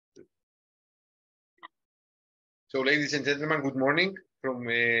So, ladies and gentlemen, good morning from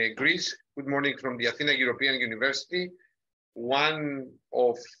Greece. Good morning from the Athena European University. One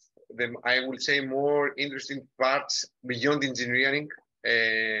of the, I will say, more interesting parts beyond engineering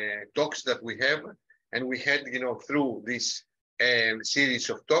talks that we have, and we had, through this series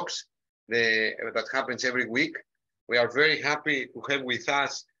of talks that happens every week. We are very happy to have with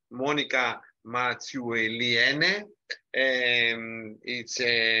us Monica Mathiouliene. She's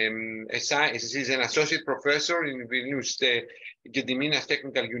an associate professor in Vilnius Gediminas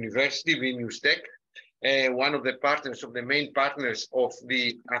Technical University, Vilnius Tech, one of the partners, of the main partners of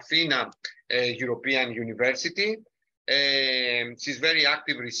the Athena European University. She's a very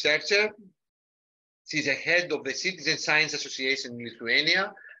active researcher. She's a head of the Citizen Science Association in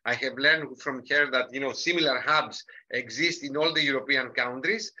Lithuania. I have learned from her that similar hubs exist in all the European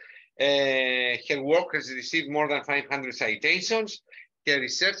countries. Her work has received more than 500 citations. Her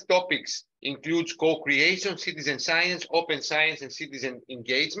research topics include co-creation, citizen science, open science, and citizen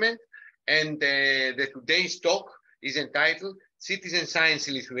engagement. And today's talk is entitled Citizen Science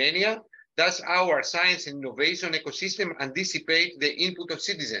in Lithuania. Does our science and innovation ecosystem anticipate the input of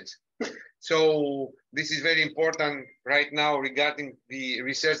citizens? So this is very important right now regarding the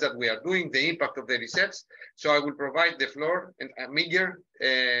research that we are doing, the impact of the research. So I will provide the floor and meager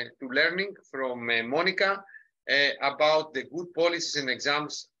to learning from Monica about the good policies and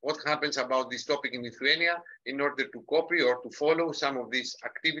exams, what happens about this topic in Lithuania in order to copy or to follow some of these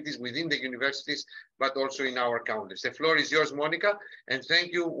activities within the universities, but also in our countries. The floor is yours, Monica, and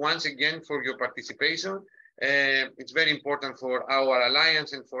thank you once again for your participation. It's very important for our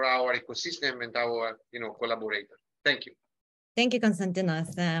alliance and for our ecosystem and our collaborators. Thank you. Thank you,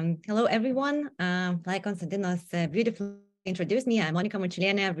 Konstantinos. Hello, everyone. Like Konstantinos beautifully introduced me, I'm Monica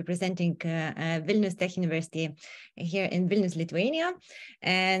Mathiouliene, representing Vilnius Tech University here in Vilnius, Lithuania.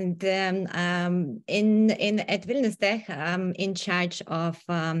 And at Vilnius Tech, I'm in charge of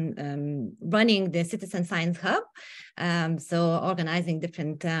running the Citizen Science Hub. So organizing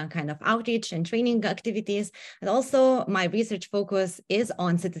different kind of outreach and training activities. And also my research focus is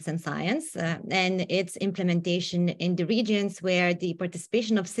on citizen science and its implementation in the regions where the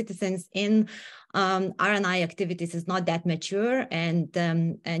participation of citizens in R&I activities is not that mature and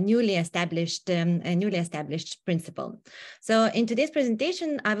a newly established principle. So in today's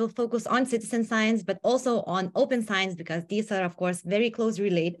presentation, I will focus on citizen science, but also on open science, because these are, of course, very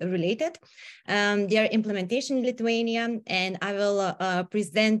closely related. Their implementation in Lithuania, and I will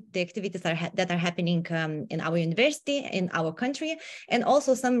present the activities that are happening in our university, in our country, and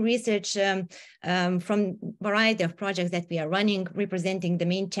also some research from a variety of projects that we are running, representing the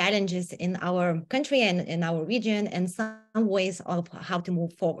main challenges in our country and in our region, and some ways of how to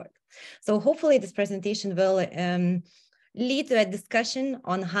move forward. So hopefully this presentation will lead to a discussion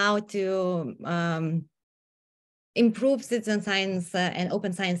on how to improve citizen science and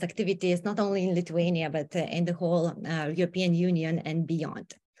open science activities, not only in Lithuania, but in the whole European Union and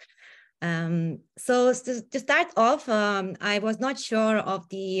beyond. So to start off, I was not sure of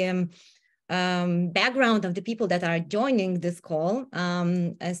the background of the people that are joining this call.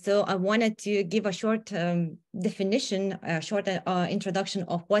 So I wanted to give a short definition, a short introduction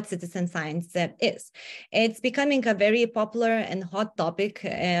of what citizen science is. It's becoming a very popular and hot topic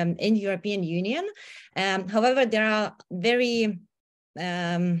in European Union. However, there are very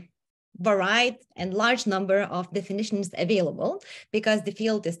varied and large number of definitions available, because the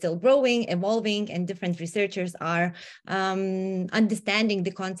field is still growing, evolving, and different researchers are understanding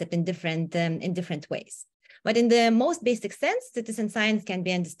the concept in different ways. But in the most basic sense, citizen science can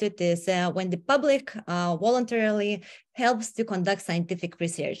be understood as when the public voluntarily helps to conduct scientific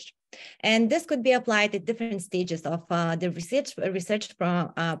research. And this could be applied at different stages of the research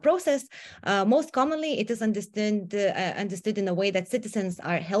process. Most commonly, it is understood in a way that citizens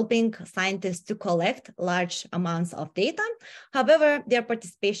are helping scientists to collect large amounts of data. However, their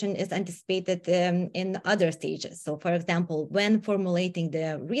participation is anticipated in other stages. So, for example, when formulating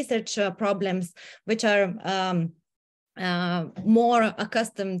the research problems, which are more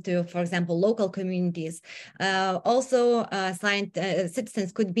accustomed to, for example, local communities. Also,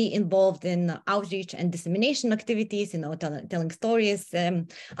 citizens could be involved in outreach and dissemination activities, telling stories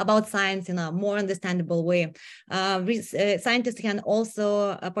about science in a more understandable way. Scientists can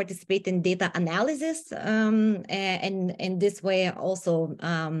also participate in data analysis, and in this way also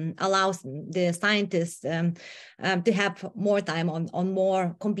allows the scientists to have more time on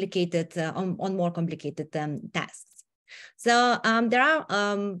more complicated tasks. So there are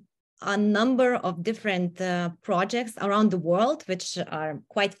a number of different projects around the world, which are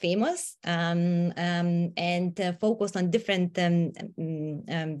quite famous and focus on different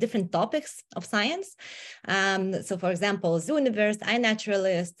topics of science. So, for example, Zooniverse,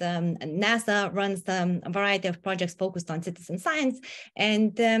 iNaturalist, NASA runs a variety of projects focused on citizen science,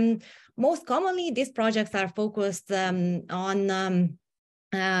 and most commonly, these projects are focused on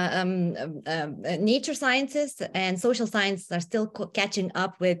nature sciences, and social sciences are still catching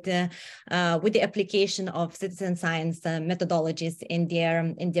up with the application of citizen science methodologies in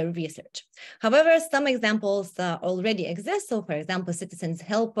their research. However, some examples already exist. So, for example, citizens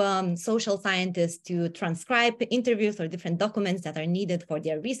help social scientists to transcribe interviews or different documents that are needed for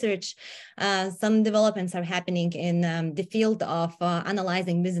their research. Some developments are happening in the field of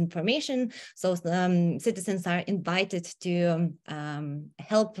analyzing misinformation. So, citizens are invited to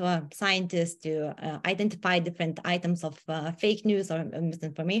help scientists to identify different items of fake news or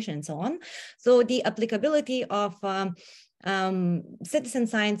misinformation and so on. So the applicability of citizen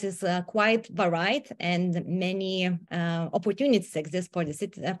science is quite varied, and many opportunities exist for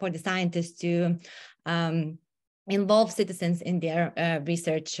the scientists to involve citizens in their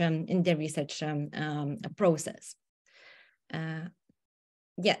research process.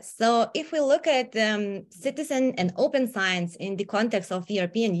 Yes, so if we look at citizen and open science in the context of the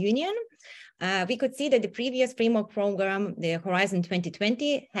European Union, we could see that the previous framework program, the Horizon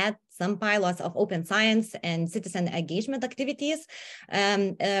 2020, had some pilots of open science and citizen engagement activities,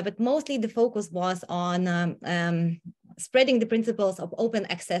 but mostly the focus was on spreading the principles of open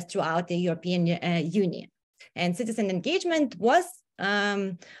access throughout the European Union. And citizen engagement was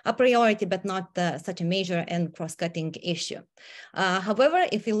a priority, but not such a major and cross-cutting issue. However,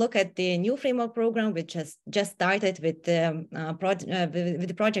 if you look at the new framework program, which has just started with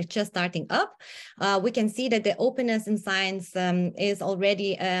the project just starting up, we can see that the openness in science is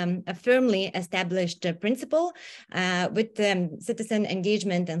already a firmly established principle with citizen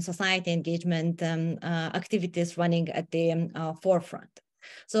engagement and society engagement activities running at the forefront.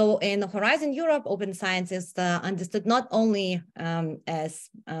 So in Horizon Europe, open science is understood not only as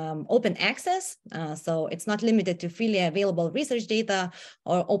open access, so it's not limited to freely available research data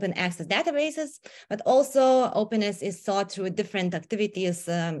or open access databases, but also openness is sought through different activities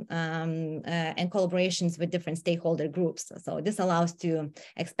and collaborations with different stakeholder groups. So this allows to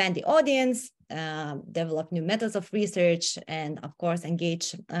expand the audience, develop new methods of research, and of course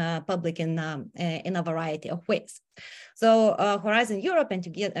engage public in a variety of ways. So Horizon Europe and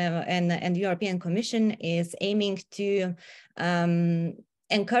the European Commission is aiming to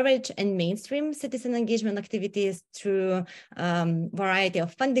encourage and mainstream citizen engagement activities through variety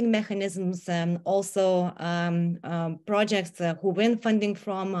of funding mechanisms, and also projects who win funding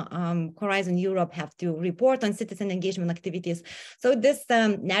from Horizon Europe have to report on citizen engagement activities. So this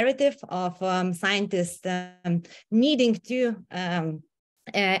narrative of scientists needing to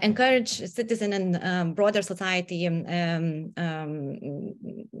encourage citizen and broader society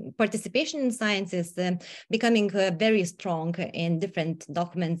participation in science is becoming very strong in different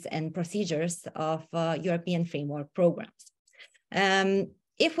documents and procedures of European framework programs.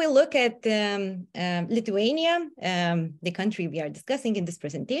 If we look at Lithuania, the country we are discussing in this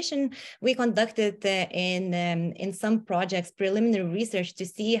presentation, we conducted in some projects preliminary research to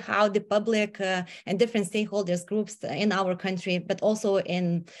see how the public and different stakeholders groups in our country, but also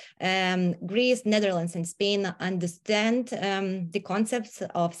in Greece, Netherlands, and Spain understand the concepts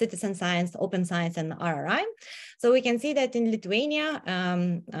of citizen science, open science, and RRI. So we can see that in Lithuania,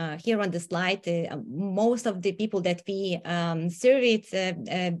 here on the slide, most of the people that we surveyed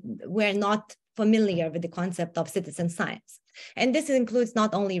were not familiar with the concept of citizen science. And this includes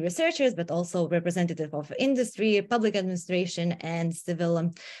not only researchers, but also representatives of industry, public administration, and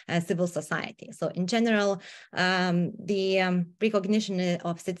civil society. So in general, the recognition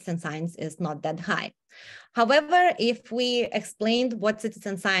of citizen science is not that high. However, if we explained what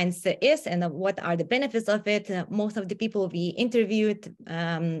citizen science is and what are the benefits of it, most of the people we interviewed,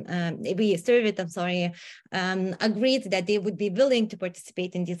 we surveyed, agreed that they would be willing to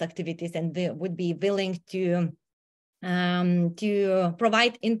participate in these activities, and they would be willing to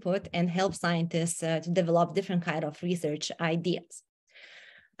provide input and help scientists to develop different kind of research ideas.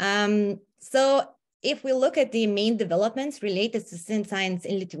 So if we look at the main developments related to citizen science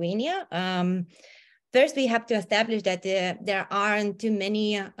in Lithuania, first we have to establish that there aren't too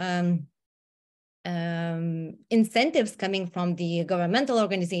many incentives coming from the governmental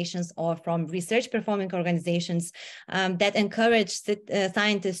organizations or from research performing organizations that encourage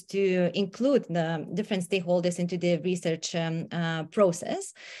scientists to include the different stakeholders into the research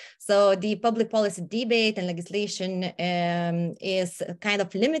process. So the public policy debate and legislation is kind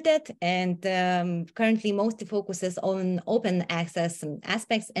of limited, and currently mostly focuses on open access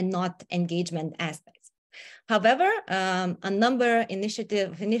aspects and not engagement aspects. However, a number of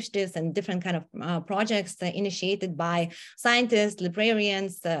initiatives and different kind of projects initiated by scientists,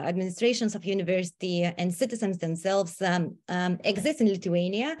 librarians, administrations of university, and citizens themselves exist in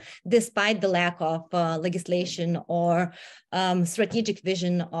Lithuania, despite the lack of legislation or strategic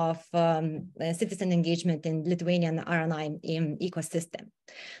vision of citizen engagement in Lithuanian R&I ecosystem.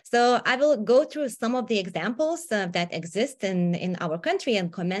 So I will go through some of the examples that exist in our country and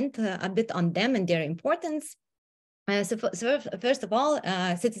comment a bit on them and their importance. So first of all,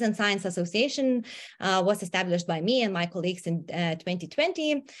 Citizen Science Association was established by me and my colleagues in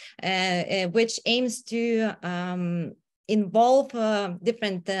 2020, which aims to involve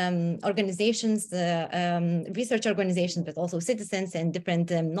different organizations, research organizations, but also citizens and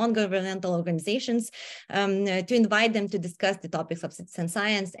different non-governmental organizations to invite them to discuss the topics of citizen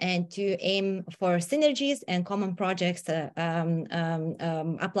science and to aim for synergies and common projects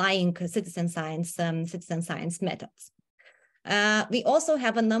applying citizen science methods. We also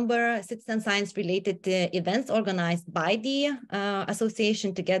have a number of citizen science related events organized by the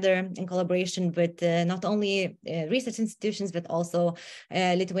association together in collaboration with not only research institutions, but also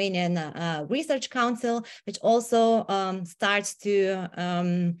Lithuanian Research Council, which also starts to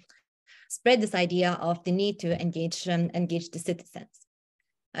spread this idea of the need to engage the citizens.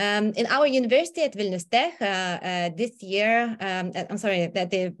 In our university at Vilnius Tech this year, at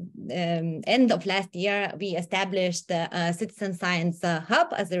the end of last year, we established a Citizen Science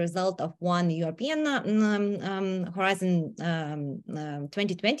Hub as a result of one European Horizon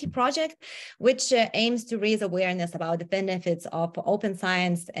 2020 project, which aims to raise awareness about the benefits of open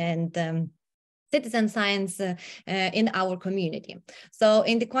science and citizen science in our community. So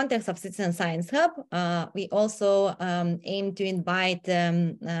in the context of Citizen Science Hub, we also aim to invite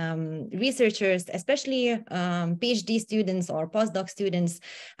researchers, especially PhD students or postdoc students,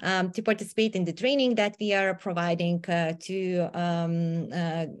 to participate in the training that we are providing.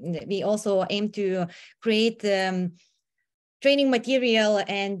 We also aim to create training material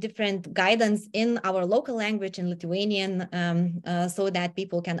and different guidance in our local language in Lithuanian so that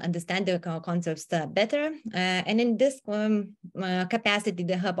people can understand the concepts better. And in this capacity,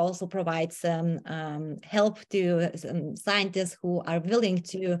 the hub also provides help to scientists who are willing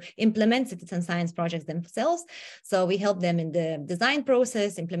to implement citizen science projects themselves. So we help them in the design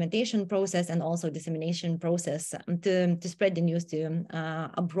process, implementation process, and also dissemination process to spread the news to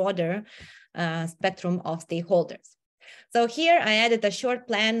a broader spectrum of stakeholders. So here I added a short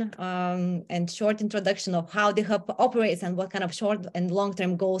plan and short introduction of how the hub operates and what kind of short and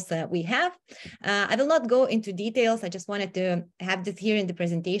long-term goals we have. I will not go into details. I just wanted to have this here in the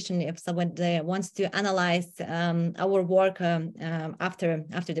presentation if someone wants to analyze our work after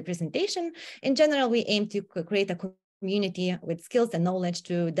the presentation. In general, we aim to create a community with skills and knowledge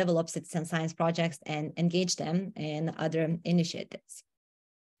to develop citizen science projects and engage them in other initiatives.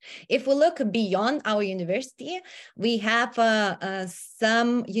 If we look beyond our university, we have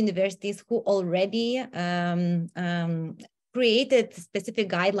some universities who already created specific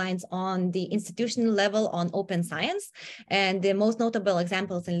guidelines on the institutional level on open science. And the most notable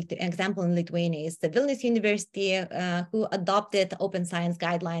example in Lithuania is the Vilnius University, who adopted open science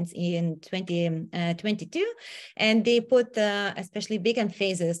guidelines in 2022. And they put especially big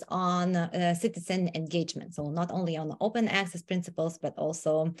emphasis on citizen engagement. So not only on open access principles, but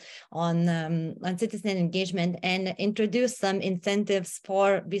also on citizen engagement, and introduce some incentives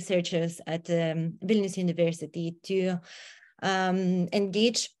for researchers at Vilnius University to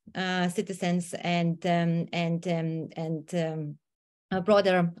engage citizens and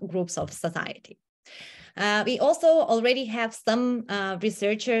broader groups of society. We also already have some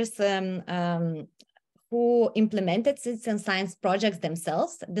researchers who implemented citizen science projects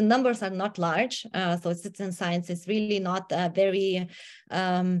themselves. The numbers are not large, so citizen science is really not a very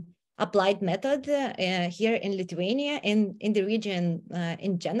applied method here in Lithuania, in the region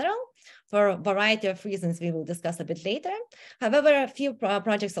in general. For a variety of reasons we will discuss a bit later. However, a few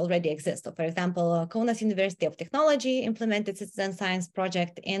projects already exist. So for example, Kaunas University of Technology implemented citizen science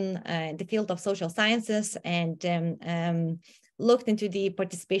project in the field of social sciences, and looked into the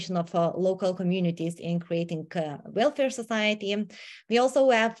participation of local communities in creating welfare society. We also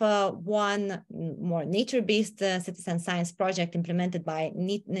have one more nature-based citizen science project implemented by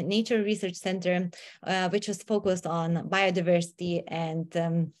Nature Research Center, which was focused on biodiversity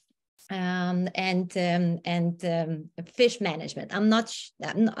and fish management. I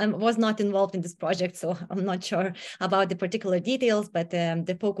was not involved in this project, so I'm not sure about the particular details, but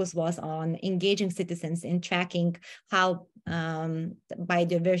the focus was on engaging citizens in tracking how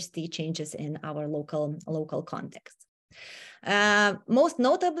biodiversity changes in our local context. Most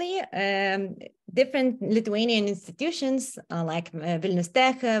notably, different Lithuanian institutions like Vilnius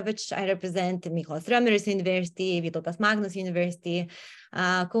Tech, which I represent, Mykolas Riomeris University, Vytautas Magnus University,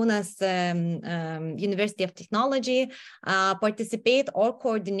 Kaunas University of Technology, participate or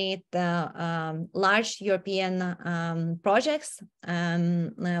coordinate large European projects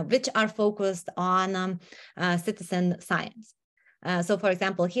which are focused on citizen science. So, for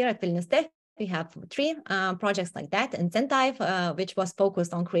example, here at Vilnius Tech, we have 3 projects like that. Incentive, which was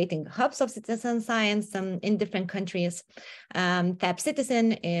focused on creating hubs of citizen science in different countries. Tab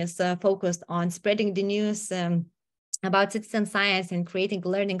Citizen is focused on spreading the news about citizen science and creating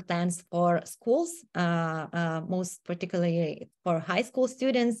learning plans for schools, most particularly for high school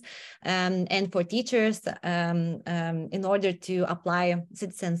students and for teachers in order to apply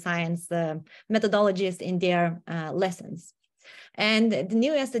citizen science methodologies in their lessons. And the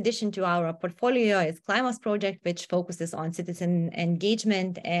newest addition to our portfolio is Clima's project, which focuses on citizen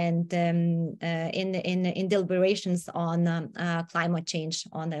engagement and in deliberations on climate change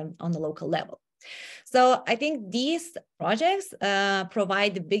on the local level. So I think these projects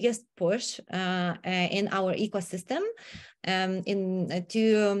provide the biggest push in our ecosystem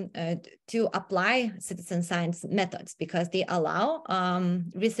to apply citizen science methods, because they allow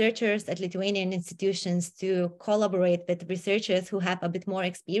researchers at Lithuanian institutions to collaborate with researchers who have a bit more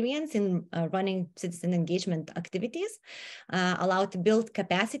experience in running citizen engagement activities, allow to build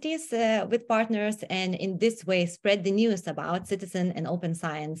capacities with partners, and in this way spread the news about citizen and open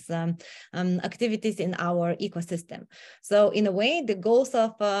science activities in our ecosystem. So in a way, the goals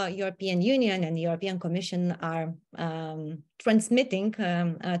of European Union and the European Commission are transmitting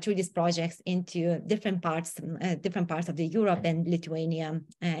through these projects into different parts of the Europe and Lithuania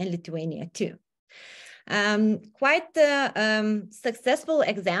too. Quite successful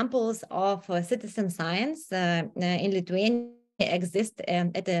examples of citizen science in Lithuania exist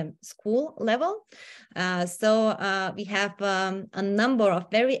at the school level. So we have a number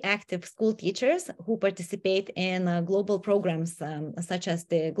of very active school teachers who participate in global programs such as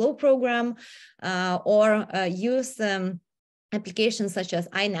the GLOBE program or use applications such as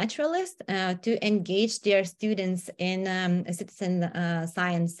iNaturalist to engage their students in citizen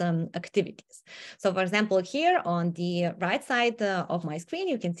science activities. So for example, here on the right side of my screen,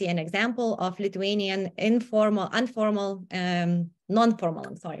 you can see an example of Lithuanian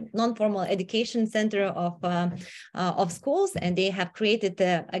non-formal education center of schools, and they have created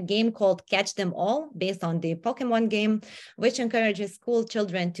a game called Catch Them All based on the Pokemon game, which encourages school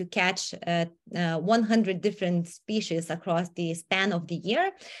children to catch 100 different species across the span of the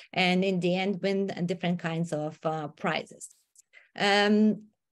year, and in the end win different kinds of prizes. In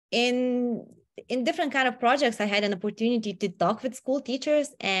different kind of projects, I had an opportunity to talk with school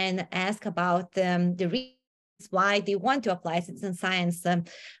teachers and ask about the reasons why they want to apply citizen science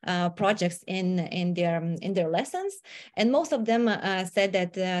projects in their lessons, and most of them said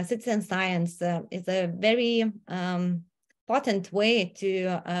that citizen science is a very potent way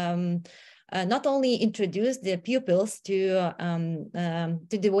to not only introduce the pupils to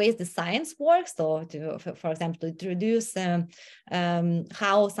the ways the science works, so to, for example, introduce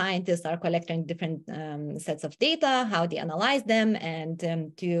how scientists are collecting different sets of data, how they analyze them, and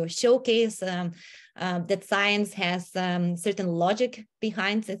to showcase that science has certain logic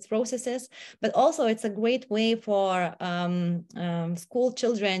behind its processes, but also it's a great way for school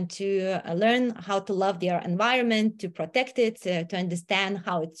children to learn how to love their environment, to protect it, to understand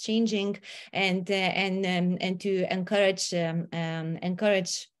how it's changing, and to encourage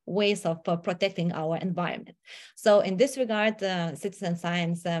ways of protecting our environment. So in this regard, citizen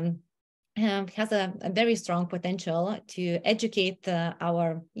science has a very strong potential to educate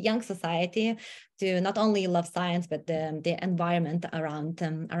our young society to not only love science, but the environment around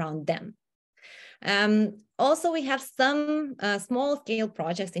them. Also, we have some small-scale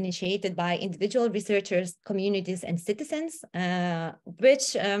projects initiated by individual researchers, communities, and citizens,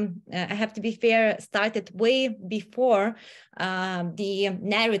 which, I have to be fair, started way before the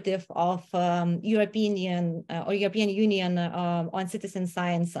narrative of European Union on citizen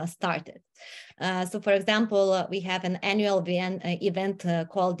science started. So, for example, we have an annual event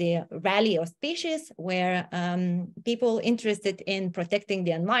called the Rally of Species, where people interested in protecting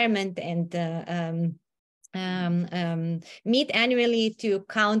the environment and meet annually to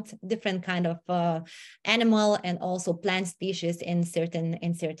count different kind of animal and also plant species in certain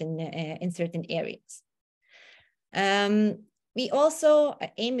areas. We also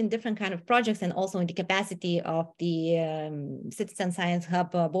aim in different kind of projects and also in the capacity of the Citizen Science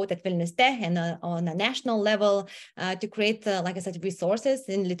Hub, both at Vilnius Tech and on a national level, to create, like I said, resources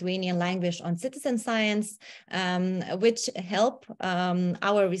in Lithuanian language on citizen science, which help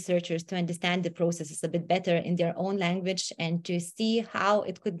our researchers to understand the processes a bit better in their own language and to see how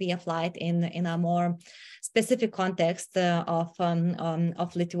it could be applied in a more specific context of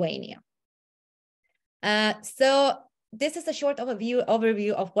Lithuania. So this is a short overview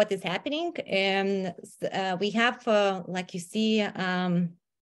of what is happening. We have, like you see,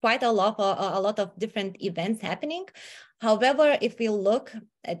 quite a lot of different events happening. However, if we look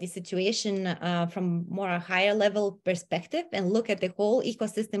at the situation from more a higher level perspective and look at the whole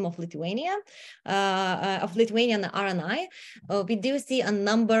ecosystem of Lithuania, of Lithuanian RNI, we do see a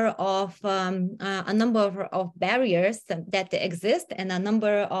number of barriers that exist and a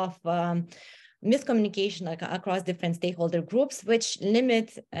number of miscommunication across different stakeholder groups, which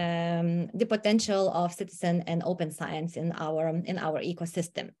limit the potential of citizen and open science in our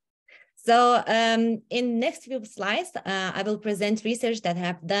ecosystem. So in next few slides, I will present research that I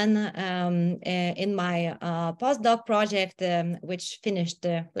have done in my postdoc project, which finished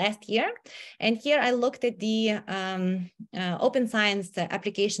last year. And here I looked at the open science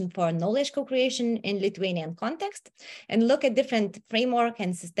application for knowledge co-creation in Lithuanian context and look at different framework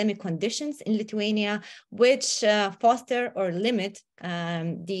and systemic conditions in Lithuania, which foster or limit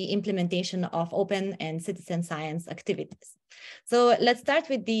the implementation of open and citizen science activities. So let's start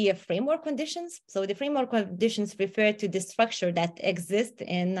with the framework conditions. So the framework conditions refer to the structure that exists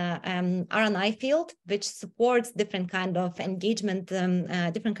in RNI field, which supports different kind of engagement,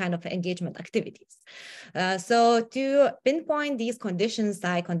 activities. So to pinpoint these conditions,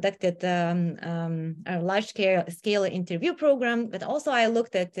 I conducted a large-scale interview program, but also I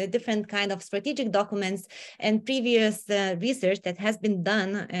looked at different kind of strategic documents and previous research that has been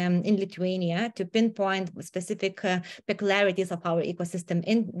done in Lithuania to pinpoint specific peculiarities of our ecosystem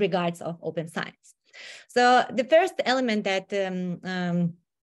in regards of open science. So the first element that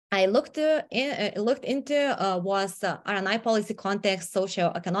I looked into was RNI policy context,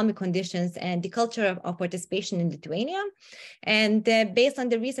 socio-economic conditions, and the culture of participation in Lithuania. And based on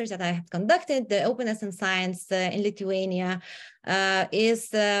the research that I have conducted, the openness in science in Lithuania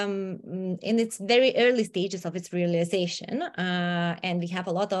is in its very early stages of its realization. And we have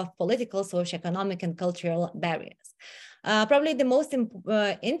a lot of political, socio-economic, and cultural barriers. Probably the most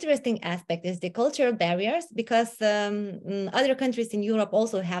interesting aspect is the cultural barriers, because other countries in Europe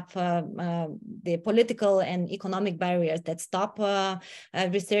also have the political and economic barriers that stop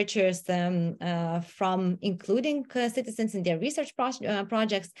researchers from including citizens in their research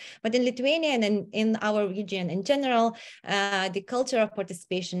projects. But in Lithuania and in our region in general, the culture of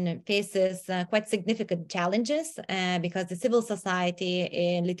participation faces quite significant challenges because the civil society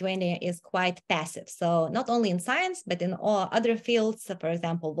in Lithuania is quite passive. So not only in science, but in all other fields, for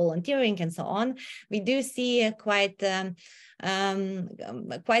example, volunteering and so on, we do see quite a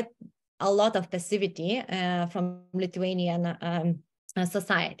lot of passivity from Lithuanian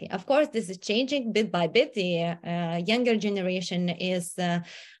society. Of course, this is changing bit by bit. The younger generation is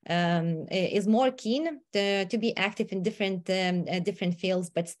more keen to be active in different fields,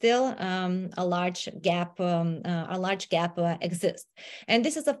 but still a large gap exists. And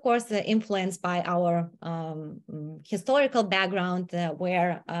this is, of course, influenced by our historical background,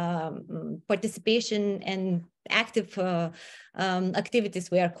 where participation and active activities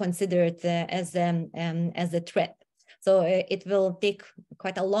were considered as a threat. So it will take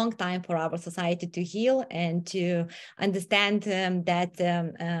quite a long time for our society to heal and to understand that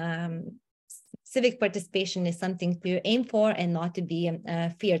civic participation is something to aim for and not to be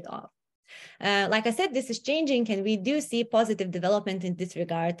feared of. Like I said, this is changing, and we do see positive development in this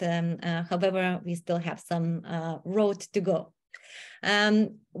regard. However, we still have some road to go.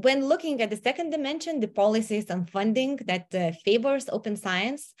 When looking at the second dimension, the policies and funding that favors open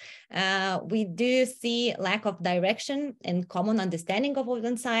science, we do see lack of direction and common understanding of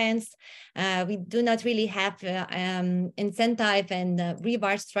open science. We do not really have incentive and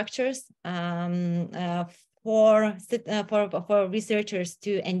reward structures for researchers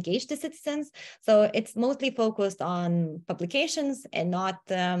to engage the citizens. So it's mostly focused on publications and not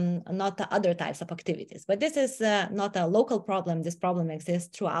the other types of activities. But this is not a local problem. This problem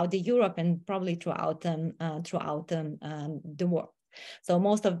exists throughout the Europe and probably throughout the world. So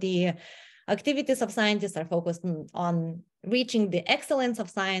most of the activities of scientists are focused on reaching the excellence of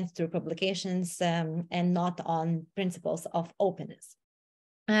science through publications and not on principles of openness.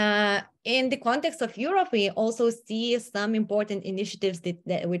 In the context of Europe, we also see some important initiatives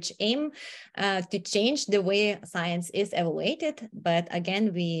which aim to change the way science is evaluated. But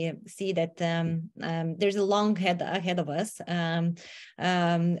again, we see that there's a long ahead of us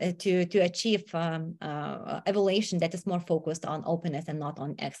to achieve evaluation that is more focused on openness and not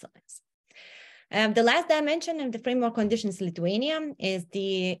on excellence. The last dimension of the framework conditions Lithuania is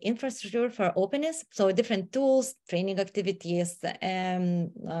the infrastructure for openness. So different tools, training activities,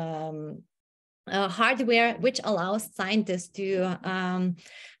 hardware, which allows scientists to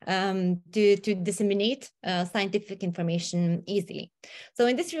disseminate scientific information easily. So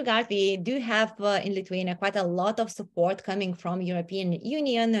in this regard, we do have in Lithuania quite a lot of support coming from European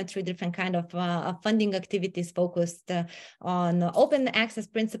Union through different kind of funding activities focused on open access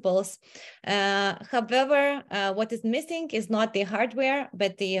principles. However, what is missing is not the hardware,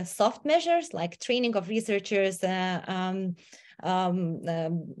 but the soft measures like training of researchers,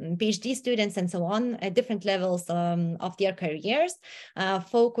 PhD students and so on at different levels of their careers,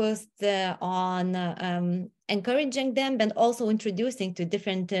 focused on encouraging them, but also introducing to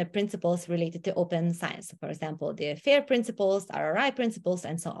different principles related to open science. For example, the FAIR principles, RRI principles,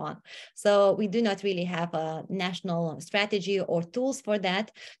 and so on. So we do not really have a national strategy or tools for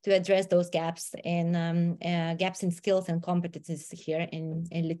that to address those gaps in skills and competencies here in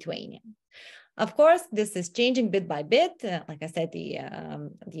Lithuania. Of course, this is changing bit by bit. Like I said, the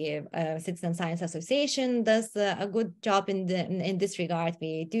Citizen Science Association does a good job in this regard.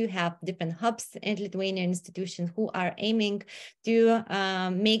 We do have different hubs and Lithuanian institutions who are aiming to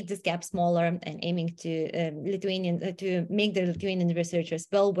make this gap smaller and aiming to make the Lithuanian researchers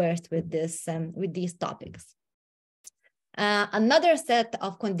well versed with these topics. Another set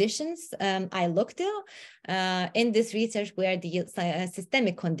of conditions I looked to in this research were the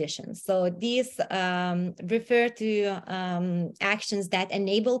systemic conditions. So these refer to actions that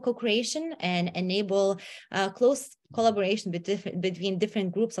enable co-creation and enable close collaboration between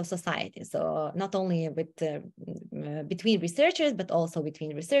different groups of society. So not only between researchers, but also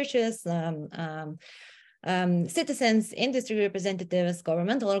between researchers, citizens, industry representatives,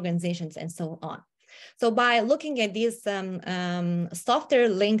 governmental organizations, and so on. So by looking at these softer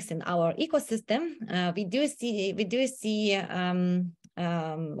links in our ecosystem, we do see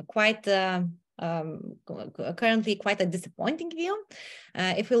currently quite a disappointing view.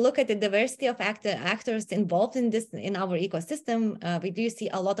 If we look at the diversity of actors involved in our ecosystem, we do see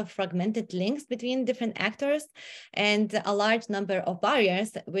a lot of fragmented links between different actors and a large number of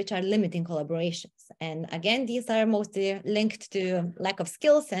barriers which are limiting collaborations. And again, these are mostly linked to lack of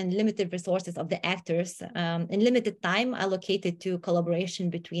skills and limited resources of the actors and limited time allocated to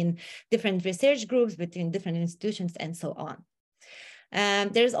collaboration between different research groups, between different institutions, and so on.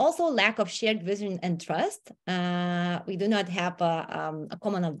 There's also lack of shared vision and trust. We do not have a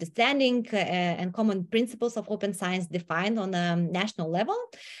common understanding and common principles of open science defined on a national level.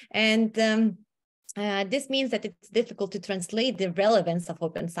 And this means that it's difficult to translate the relevance of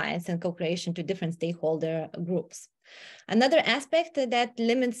open science and co-creation to different stakeholder groups. Another aspect that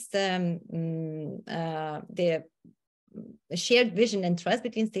limits the shared vision and trust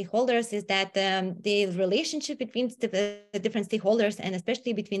between stakeholders is that the relationship between different stakeholders and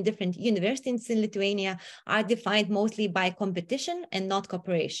especially between different universities in Lithuania are defined mostly by competition and not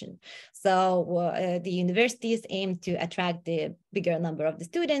cooperation. So the universities aim to attract the bigger number of the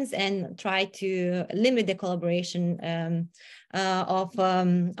students and try to limit the collaboration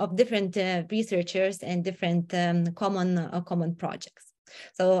of different researchers and different common projects.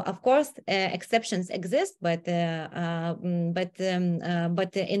 So of course, exceptions exist, but in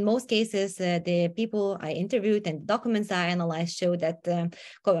most cases, the people I interviewed and documents I analyzed show that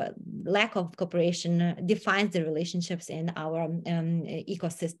lack of cooperation defines the relationships in our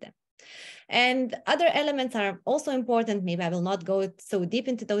ecosystem. And other elements are also important. Maybe I will not go so deep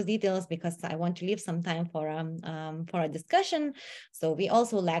into those details because I want to leave some time for a discussion. So we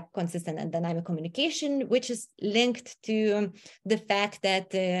also lack consistent and dynamic communication, which is linked to the fact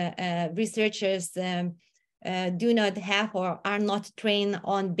that researchers do not have or are not trained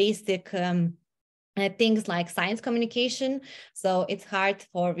on basic things like science communication. So it's hard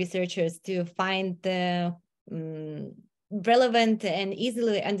for researchers to find the relevant and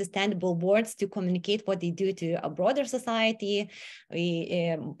easily understandable words to communicate what they do to a broader society.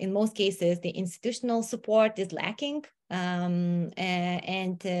 In most cases, the institutional support is lacking,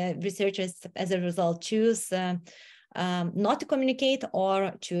 and researchers, as a result, choose not to communicate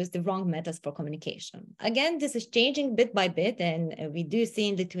or choose the wrong methods for communication. Again, this is changing bit by bit, and we do see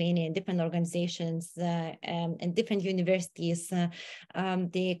in Lithuania, in different organizations and different universities,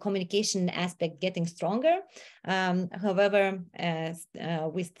 the communication aspect getting stronger. However,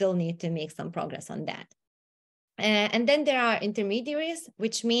 we still need to make some progress on that. And then there are intermediaries,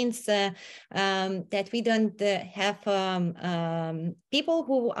 which means that we don't have people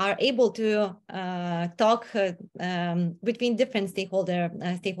who are able to talk between different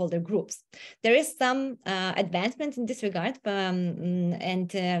stakeholder groups. There is some advancement in this regard,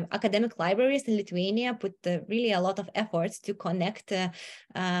 and academic libraries in Lithuania put really a lot of efforts to connect their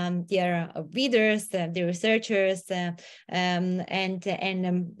readers, the researchers, and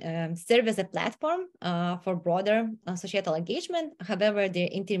serve as a platform for broader societal engagement. However, the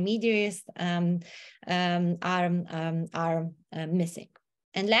intermediaries are missing.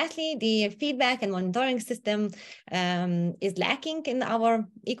 And lastly, the feedback and monitoring system is lacking in our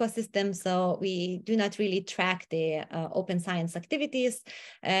ecosystem. So we do not really track the open science activities.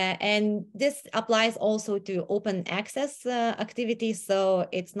 And this applies also to open access activities. So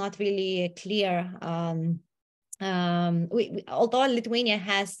it's not really clear. Although Lithuania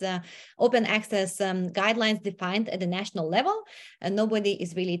has open access guidelines defined at the national level, nobody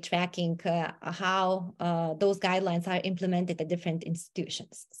is really tracking how those guidelines are implemented at different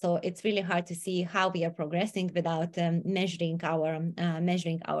institutions. So it's really hard to see how we are progressing without measuring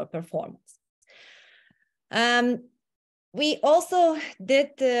our performance. We also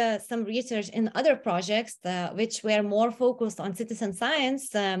did some research in other projects which were more focused on citizen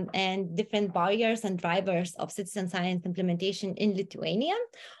science and different barriers and drivers of citizen science implementation in Lithuania.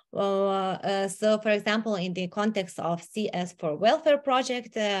 So, for example, in the context of CS for Welfare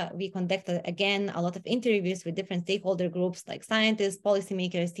project, we conducted, again, a lot of interviews with different stakeholder groups like scientists,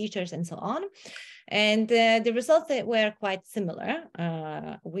 policymakers, teachers, and so on. And the results were quite similar.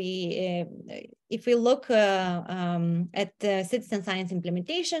 If we look at citizen science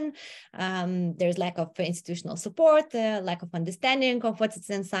implementation, there's lack of institutional support, lack of understanding of what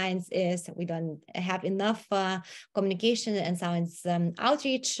citizen science is. We don't have enough communication and science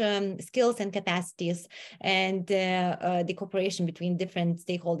outreach skills and capacities, and the cooperation between different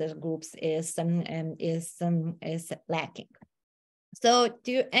stakeholder groups is lacking. So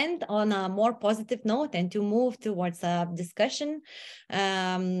to end on a more positive note and to move towards a discussion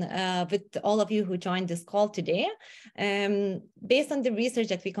with all of you who joined this call today, based on the research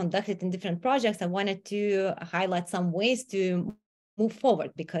that we conducted in different projects, I wanted to highlight some ways to move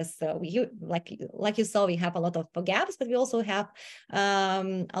forward, because we, like you saw, we have a lot of gaps, but we also have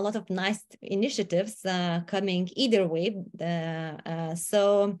a lot of nice initiatives coming either way.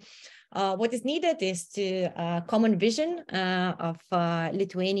 What is needed is to common vision of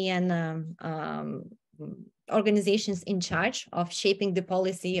Lithuanian organizations in charge of shaping the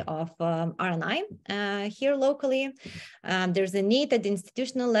policy of RNI here locally. There's a need at the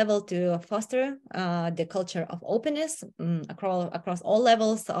institutional level to foster the culture of openness across all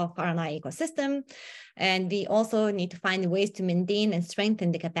levels of RNI ecosystem. And we also need to find ways to maintain and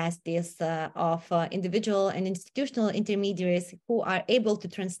strengthen the capacities of individual and institutional intermediaries who are able to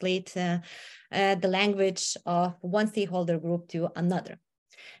translate the language of one stakeholder group to another.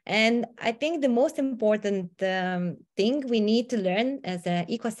 And I think the most important thing we need to learn as an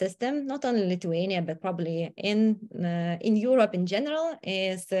ecosystem, not only in Lithuania, but probably in Europe in general,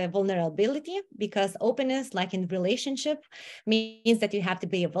 is vulnerability, because openness, like in relationship, means that you have to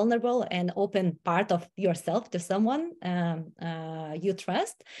be a vulnerable and open part of yourself to someone you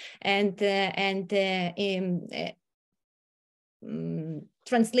trust.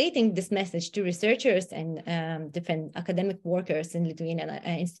 Translating this message to researchers and different academic workers in Lithuanian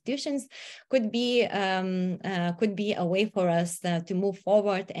institutions could be a way for us to move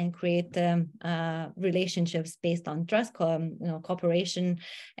forward and create relationships based on trust, cooperation,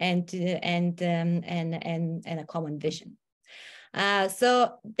 and a common vision.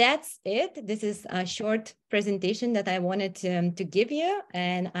 So that's it. This is a short presentation that I wanted to give you,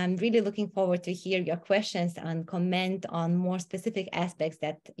 and I'm really looking forward to hear your questions and comment on more specific aspects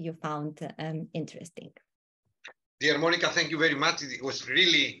that you found interesting. Dear Monica, thank you very much. It was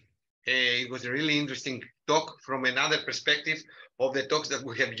a really interesting talk from another perspective of the talks that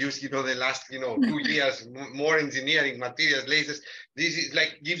we have used, the last, 2 years, more engineering, materials, lasers. This is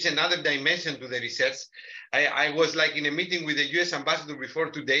gives another dimension to the research. I was in a meeting with the US ambassador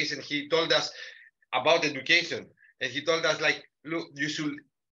before 2 days, and he told us about education. And he told us look, you should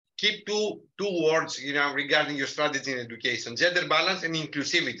keep two words, regarding your strategy in education: gender balance and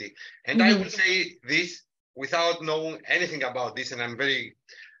inclusivity. And I will say this without knowing anything about this, and I'm very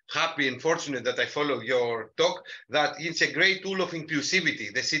happy and fortunate that I followed your talk, that it's a great tool of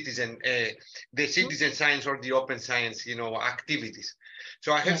inclusivity, the citizen science or the open science, activities.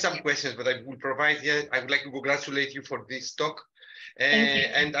 So I have some questions, but I will provide here. I would like to congratulate you for this talk.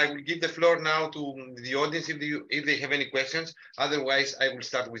 And I will give the floor now to the audience if they have any questions. Otherwise, I will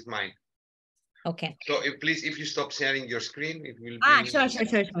start with mine. Okay. So please, if you stop sharing your screen, it will be...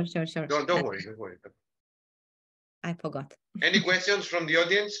 Sure. Don't worry. I forgot. Any questions from the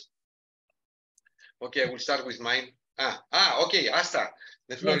audience? Okay, I will start with mine. Okay, Asta,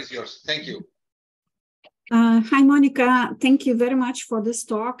 the floor is yours. Thank you. Hi, Monica. Thank you very much for this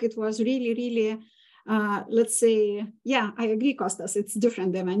talk. It was really, let's say, I agree, Kostas. It's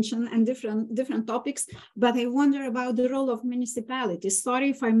different dimension and different topics, but I wonder about the role of municipalities. Sorry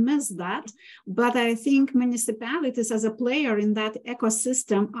if I missed that, but I think municipalities as a player in that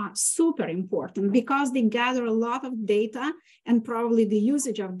ecosystem are super important because they gather a lot of data, and probably the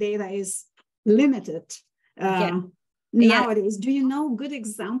usage of data is limited nowadays. Do you know good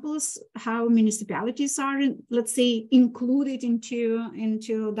examples how municipalities are, let's say, included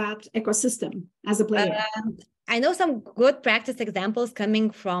into that ecosystem as a player? I know some good practice examples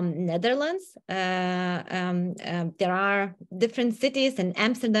coming from Netherlands. There are different cities, and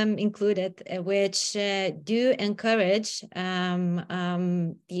Amsterdam included, which do encourage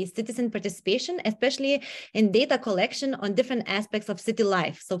the citizen participation, especially in data collection on different aspects of city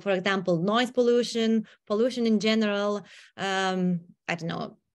life. So, for example, noise pollution, pollution in general,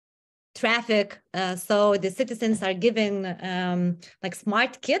 traffic. So the citizens are given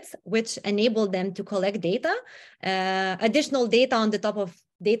smart kits, which enable them to collect data, additional data on the top of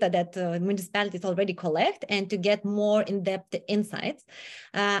data that municipalities already collect, and to get more in-depth insights.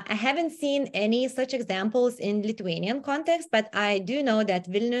 I haven't seen any such examples in Lithuanian context, but I do know that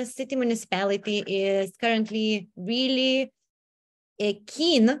Vilnius city municipality is currently really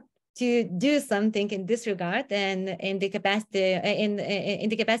keen to do something in this regard, and in the capacity of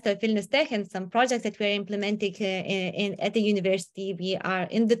Vilnius Tech and some projects that we're implementing at the university. We are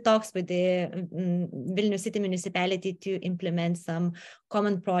in the talks with the Vilnius city municipality to implement some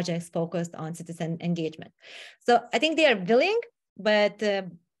common projects focused on citizen engagement. So I think they are willing, but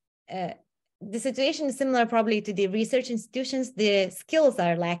the situation is similar probably to the research institutions. The skills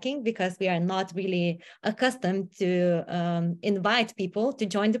are lacking because we are not really accustomed to invite people to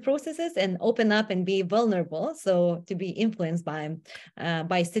join the processes and open up and be vulnerable. So to be influenced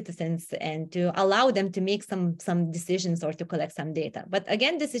by citizens and to allow them to make some decisions or to collect some data. But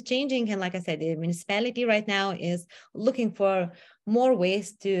again, this is changing. And like I said, the municipality right now is looking for more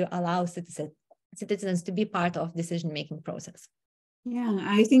ways to allow citizens to be part of decision-making process. Yeah,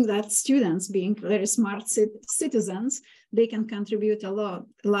 I think that students, being very smart citizens, they can contribute a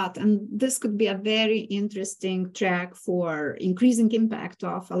lot. And this could be a very interesting track for increasing impact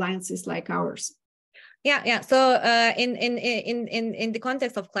of alliances like ours. Yeah. So in the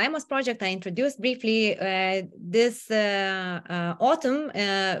context of Clima's project, I introduced briefly this autumn,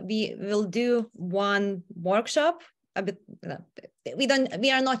 we will do one workshop.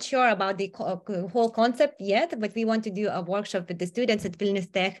 We are not sure about the whole concept yet, but we want to do a workshop with the students at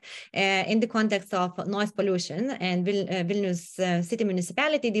Vilnius Tech in the context of noise pollution. And Vilnius city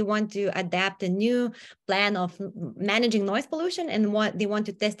municipality, they want to adapt a new plan of managing noise pollution, and they want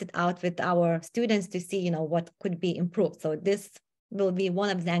to test it out with our students to see, what could be improved. So this will be one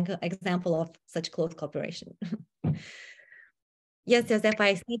example of such close cooperation. Yes, Joseph,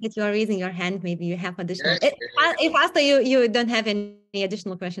 I see that you are raising your hand. Maybe you have additional. Yes. If Asta, you don't have any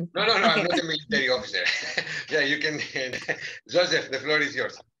additional questions. No, okay. I'm not a military officer. Yeah, you can. Joseph, the floor is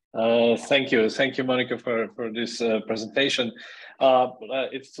yours. Thank you, Monica, for this presentation.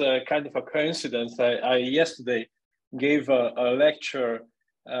 It's kind of a coincidence. I yesterday gave a lecture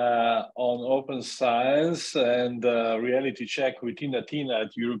on open science and reality check with Tina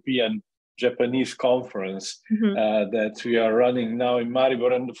at European Japanese conference that we are running now in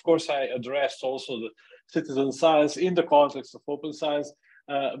Maribor. And of course, I addressed also citizen science in the context of open science.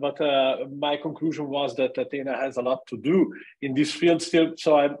 But my conclusion was that Athena has a lot to do in this field still.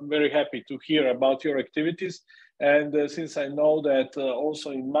 So I'm very happy to hear about your activities. And since I know that also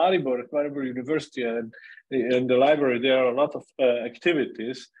in Maribor, at Maribor University and in the library, there are a lot of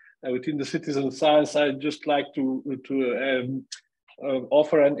activities within the citizen science. I'd just like to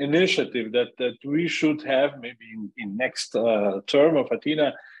offer an initiative that we should have maybe in next term of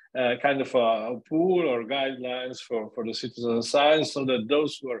Athena, kind of a pool or guidelines for the citizen science, so that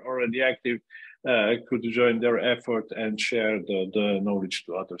those who are already active could join their effort and share the knowledge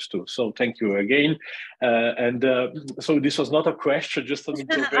to others too. So thank you again. So this was not a question, just an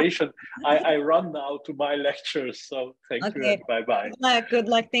observation. I run now to my lectures. So thank you and bye-bye. Good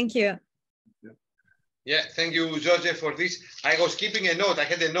luck. Thank you. Yeah, thank you, Joseph, for this. I was keeping a note. I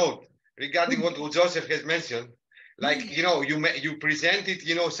had a note regarding what Joseph has mentioned. Like, you presented,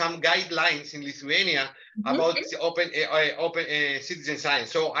 some guidelines in Lithuania about open citizen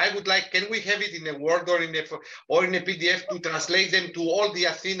science. So I would like, can we have it in a Word or in a PDF to translate them to all the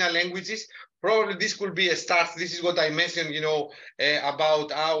Athena languages? Probably this could be a start. This is what I mentioned,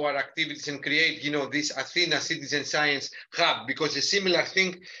 about our activities and create, this Athena Citizen Science Hub, because a similar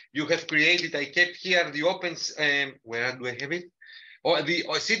thing you have created. I kept here the open, where do I have it? Or the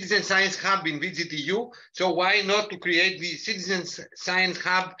Citizen Science Hub in VGTU. So why not to create the Citizen Science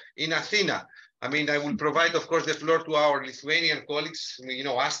Hub in Athena? I mean, I will provide, of course, the floor to our Lithuanian colleagues.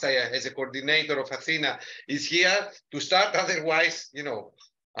 Asta, as a coordinator of Athena, is here to start. Otherwise,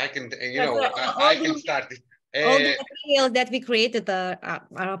 I can, I can start it. All the materials that we created are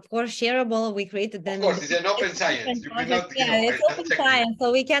of course shareable. We created them. Of course, it's an open science. You cannot, it's open science, so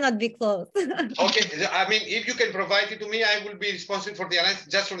we cannot be closed. Okay, I mean, if you can provide it to me, I will be responsible for the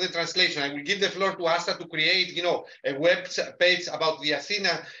just for the translation. I will give the floor to Asta to create, a web page about the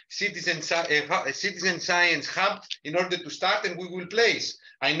Athena Citizen Science Hub in order to start, and we will place.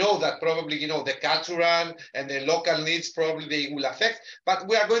 I know that probably, the cultural and the local needs probably they will affect, but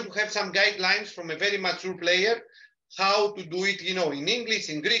we are going to have some guidelines from a very mature player, how to do it, in English,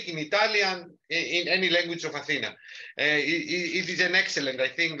 in Greek, in Italian, in any language of Athena. It is an excellent, I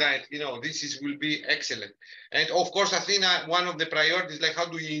think that, this will be excellent. And of course, Athena, one of the priorities, like how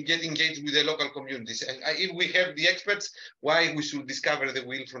do you get engaged with the local communities? And if we have the experts, why we should discover the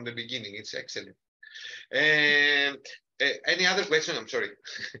wheel from the beginning? It's excellent. Any other question? I'm sorry.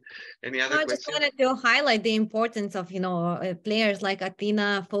 Any other question? I just wanted to highlight the importance of, players like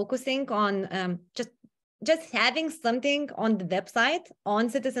Athena focusing on just having something on the website on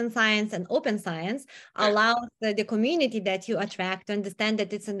citizen science and open science allows the community that you attract to understand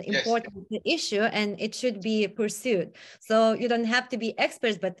that it's an important issue and it should be pursued. So you don't have to be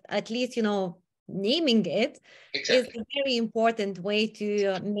experts, but at least, naming it is a very important way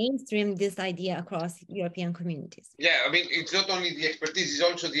to mainstream this idea across European communities. Yeah, I mean, it's not only the expertise, it's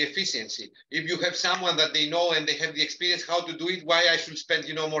also the efficiency. If you have someone that they know and they have the experience how to do it, why I should spend,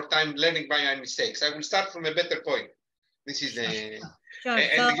 more time learning by my mistakes? I will start from a better point. This is the... Sure.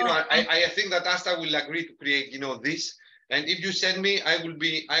 And, I think that Asta will agree to create, this. And if you send me, I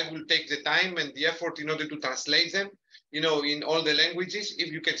will take the time and the effort in order to translate them, in all the languages.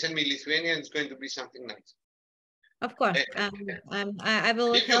 If you can send me Lithuanian, it's going to be something nice. Of course. I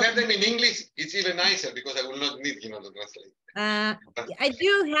will. If you have them in English, it's even nicer because I will not need, to translate. I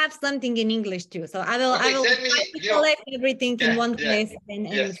do have something in English too, so I will. I will collect everything in one place and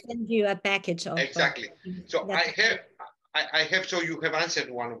send you a package of. Exactly. So I have. So you have answered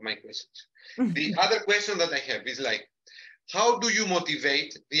one of my questions. The other question that I have is like, how do you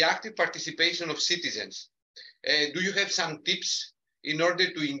motivate the active participation of citizens? Do you have some tips in order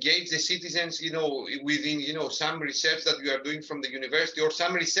to engage the citizens, within, some research that you are doing from the university or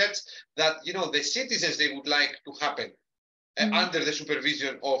some research that, the citizens, they would like to happen under the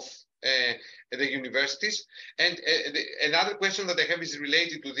supervision of the universities? And another question that I have is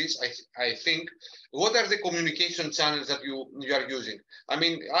related to this, I think. What are the communication channels that you are using? I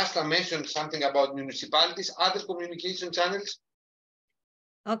mean, Asta mentioned something about municipalities, other communication channels?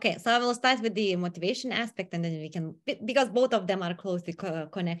 Okay, so I will start with the motivation aspect and then we can, because both of them are closely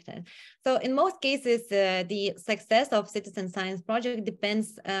connected. So in most cases, the success of citizen science project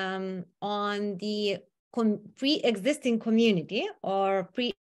depends on the pre-existing community or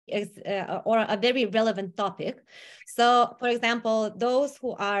a very relevant topic. So for example, those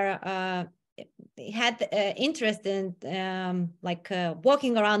who are had interest in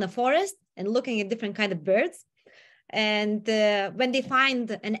walking around a forest and looking at different kind of birds. And when they find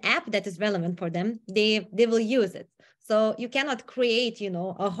an app that is relevant for them, they will use it. So you cannot create,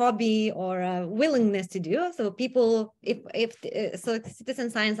 a hobby or a willingness to do. So people, so citizen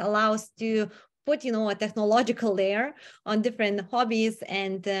science allows to put, you know, a technological layer on different hobbies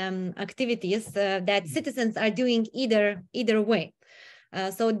and activities that citizens are doing either way.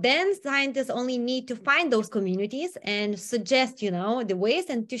 So then scientists only need to find those communities and suggest, you know, the ways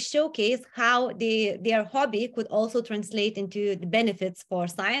and to showcase how their hobby could also translate into the benefits for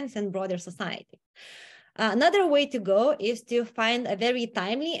science and broader society. Another way to go is to find a very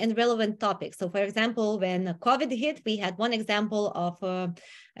timely and relevant topic. So for example, when COVID hit, we had one example of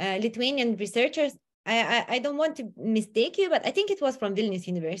Lithuanian researchers. I don't want to mistake you, but I think it was from Vilnius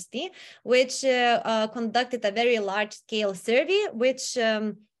University, which conducted a very large-scale survey, which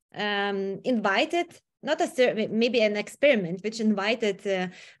invited, not a survey, maybe an experiment, which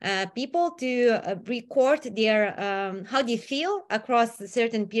invited people to record their how they feel across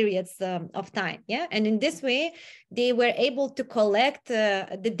certain periods of time. Yeah, and in this way, they were able to collect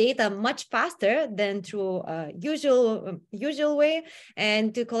the data much faster than through usual way,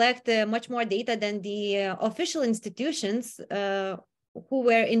 and to collect much more data than the official institutions who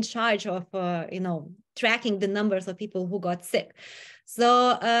were in charge of you know, tracking the numbers of people who got sick.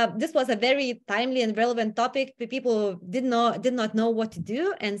 So this was a very timely and relevant topic. People did not know what to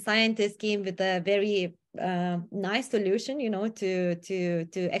do, and scientists came with a very nice solution, you know,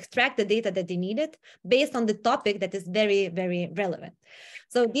 to extract the data that they needed based on the topic that is very, very relevant.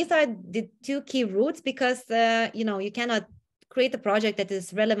 So these are the two key routes, because you know, you cannot create a project that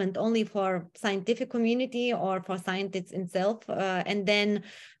is relevant only for scientific community or for scientists itself, and then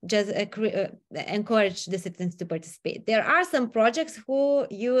just encourage the citizens to participate. There are some projects who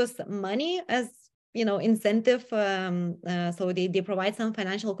use money as, you know, incentive, so they provide some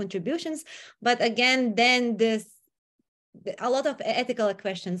financial contributions, but again, then a lot of ethical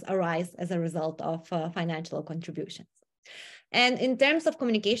questions arise as a result of financial contributions. And in terms of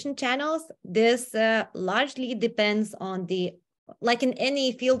communication channels, this largely depends on the, like in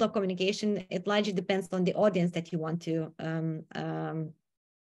any field of communication, it largely depends on the audience that you want to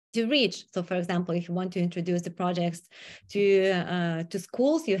reach. So for example, if you want to introduce the projects to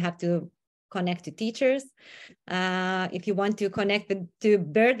schools, you have to connect to teachers. If you want to connect to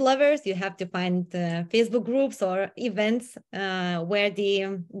bird lovers, you have to find Facebook groups or events where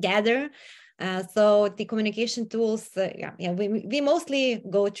they gather. So the communication tools, we mostly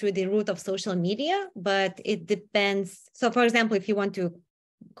go through the route of social media, but it depends. So for example, if you want to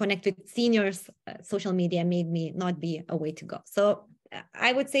connect with seniors, social media may not be a way to go. So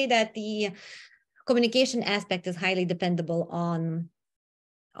I would say that the communication aspect is highly dependable on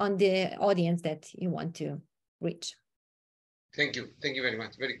the audience that you want to reach. Thank you. Thank you very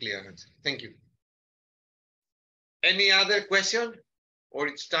much. Very clear answer. Thank you. Any other question? Or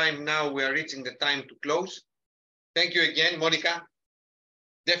it's time now, we are reaching the time to close. Thank you again, Monica.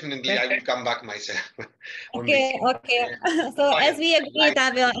 Definitely, I will come back myself. Okay. So as we agreed,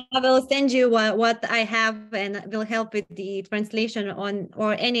 I will send you what I have, and will help with the translation on,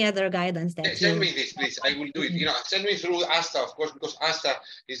 or any other guidance that send me this, please. I will do it. You know, send me through Asta, of course, because Asta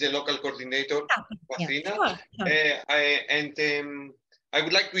is the local coordinator of Athena. Sure. I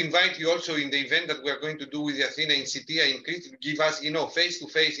would like to invite you also in the event that we are going to do with the Athena in CT in Crete, give us, you know,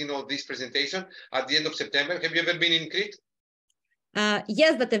 face-to-face, you know, this presentation at the end of September. Have you ever been in Crete?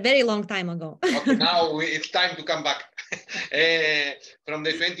 Yes, but a very long time ago. Okay, now it's time to come back. From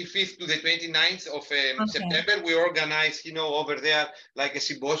the 25th to the 29th of September, we organize, you know, over there like a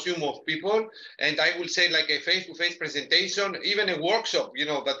symposium of people, and I will say like a face-to-face presentation, even a workshop, you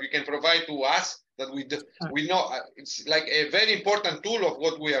know, that we can provide to us, that we know it's like a very important tool of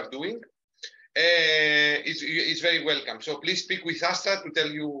what we are doing. It's very welcome. So please speak with Asta to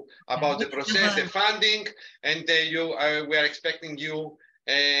tell you about the process, the funding, and we are expecting you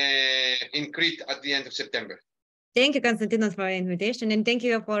in Crete at the end of September. Thank you, Konstantinos, for your invitation, and thank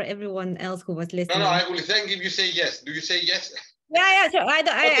you for everyone else who was listening. No, I will thank if you say yes. Do you say yes? Yeah, sure.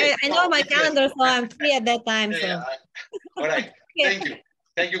 I know my calendar, so I'm free at that time. So. All right. Thank you.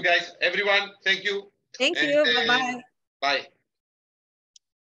 Thank you, guys. Everyone, thank you. Thank you. Bye-bye. Bye.